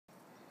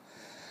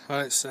Well,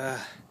 it's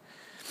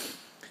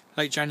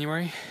late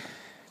January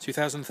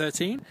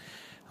 2013.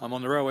 I'm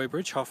on the railway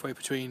bridge halfway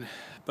between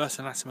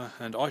Burton, Latimer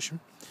and Isham.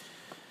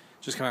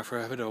 Just come out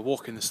for a bit of a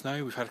walk in the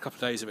snow. We've had a couple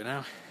of days of it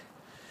now.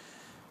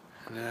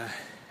 And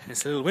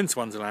it's a little winter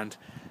wonderland.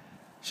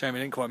 Shame we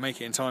didn't quite make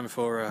it in time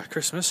for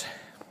Christmas.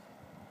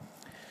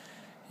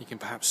 You can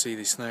perhaps see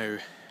the snow.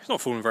 It's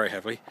not falling very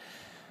heavily,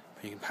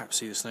 but you can perhaps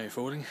see the snow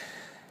falling.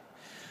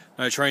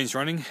 No trains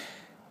running.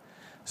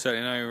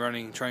 Certainly no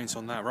running trains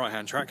on that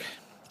right-hand track.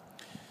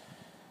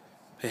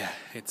 But yeah,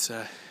 it's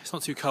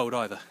not too cold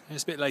either.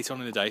 It's a bit late on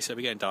in the day, so it'll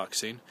be getting dark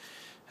soon.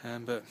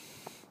 But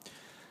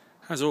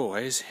as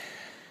always,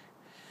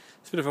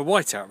 it's a bit of a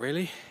whiteout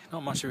really.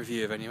 Not much of a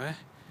view of anywhere.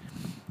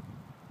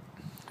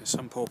 There's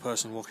some poor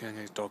person walking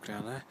his dog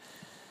down there.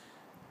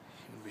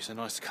 It would be so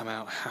nice to come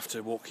out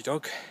after walk your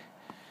dog.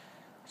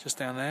 Just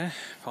down there,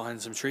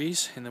 behind some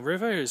trees in the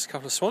river, is a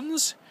couple of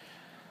swans.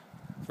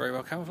 Very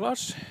well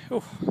camouflaged.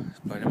 Oh, it's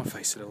blowing in my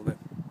face a little bit.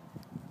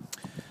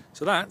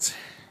 So that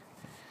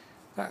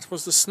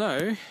was the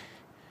snow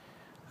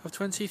of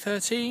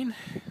 2013,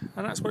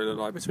 and that's what it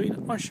looked like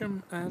between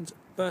Isham and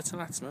Burton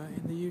Latimer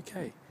in the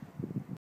UK.